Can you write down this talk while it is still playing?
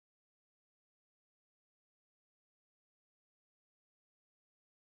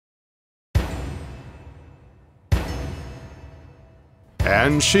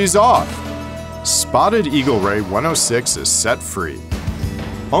And she's off! Spotted Eagle Ray 106 is set free.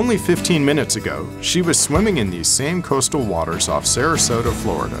 Only 15 minutes ago, she was swimming in these same coastal waters off Sarasota,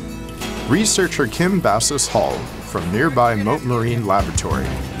 Florida. Researcher Kim Bassus Hall from nearby Mote Marine Laboratory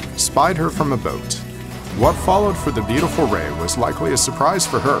spied her from a boat. What followed for the beautiful ray was likely a surprise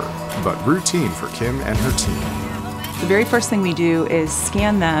for her, but routine for Kim and her team. The very first thing we do is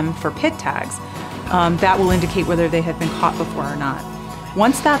scan them for PID tags. That will indicate whether they have been caught before or not.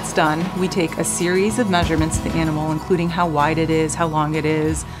 Once that's done, we take a series of measurements of the animal, including how wide it is, how long it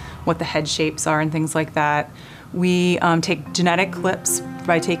is, what the head shapes are, and things like that. We take genetic clips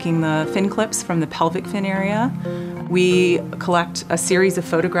by taking the fin clips from the pelvic fin area. We collect a series of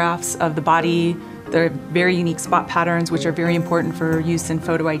photographs of the body. There are very unique spot patterns, which are very important for use in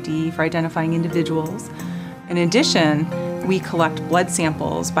photo ID for identifying individuals. In addition, we collect blood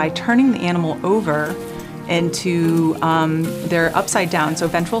samples by turning the animal over into, they're upside down, so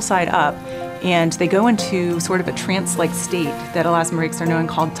ventral side up, and they go into sort of a trance-like state that elasmobranchs are known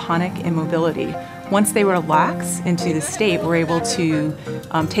called tonic immobility. Once they relax into the state, we're able to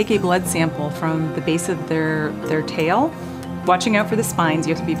take a blood sample from the base of their tail. Watching out for the spines,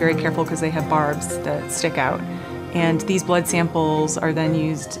 you have to be very careful because they have barbs that stick out. And these blood samples are then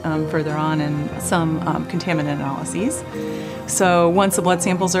used further on in some contaminant analyses. So once the blood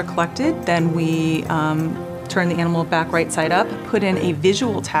samples are collected, then we turn the animal back right side up, put in a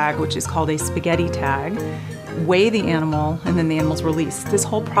visual tag, which is called a spaghetti tag, weigh the animal, and then the animal's released. This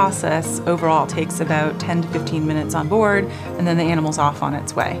whole process overall takes about 10 to 15 minutes on board, and then the animal's off on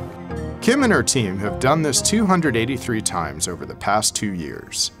its way. Kim and her team have done this 283 times over the past 2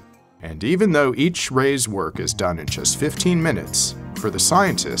 years. And even though each ray's work is done in just 15 minutes, for the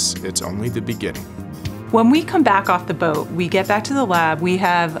scientists, it's only the beginning. When we come back off the boat, we get back to the lab, we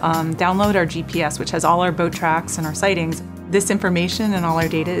have download our GPS, which has all our boat tracks and our sightings. This information and all our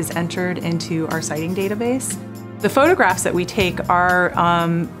data is entered into our sighting database. The photographs that we take are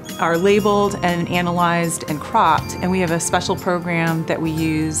labeled and analyzed and cropped, and we have a special program that we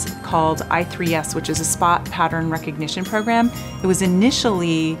use called I3S, which is a spot pattern recognition program. It was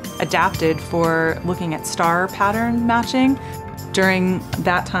initially adapted for looking at star pattern matching. During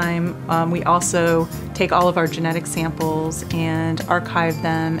that time, we also take all of our genetic samples and archive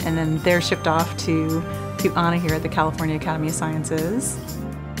them, and then they're shipped off to Anna here at the California Academy of Sciences.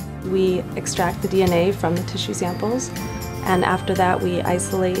 We extract the DNA from the tissue samples, and after that we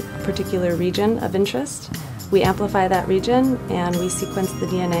isolate a particular region of interest. We amplify that region and we sequence the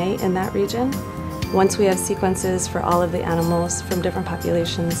DNA in that region. Once we have sequences for all of the animals from different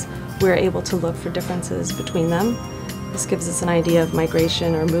populations, we're able to look for differences between them. This gives us an idea of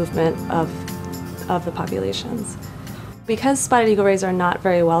migration or movement of the populations. Because spotted eagle rays are not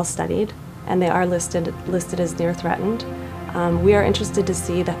very well studied, and they are listed as near threatened, we are interested to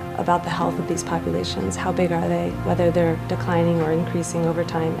see about the health of these populations. How big are they, whether they're declining or increasing over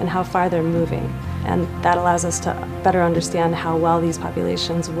time, and how far they're moving. And that allows us to better understand how well these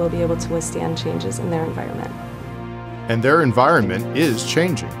populations will be able to withstand changes in their environment. And their environment is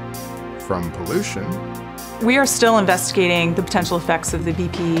changing. From pollution. We are still investigating the potential effects of the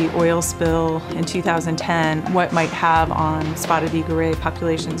BP oil spill in 2010, what might have on spotted eagle ray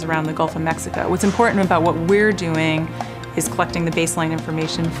populations around the Gulf of Mexico. What's important about what we're doing is collecting the baseline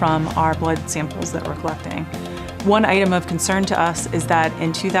information from our blood samples that we're collecting. One item of concern to us is that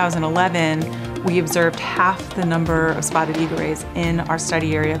in 2011, we observed half the number of spotted eagle rays in our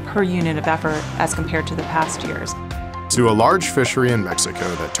study area per unit of effort as compared to the past years. To a large fishery in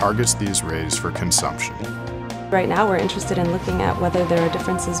Mexico that targets these rays for consumption. Right now we're interested in looking at whether there are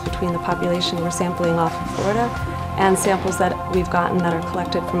differences between the population we're sampling off of Florida and samples that we've gotten that are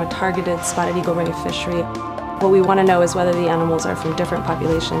collected from a targeted spotted eagle ray fishery. What we want to know is whether the animals are from different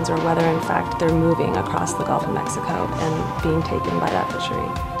populations or whether in fact they're moving across the Gulf of Mexico and being taken by that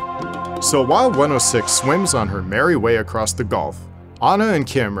fishery. So while 106 swims on her merry way across the Gulf, Anna and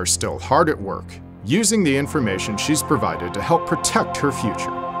Kim are still hard at work, using the information she's provided to help protect her future.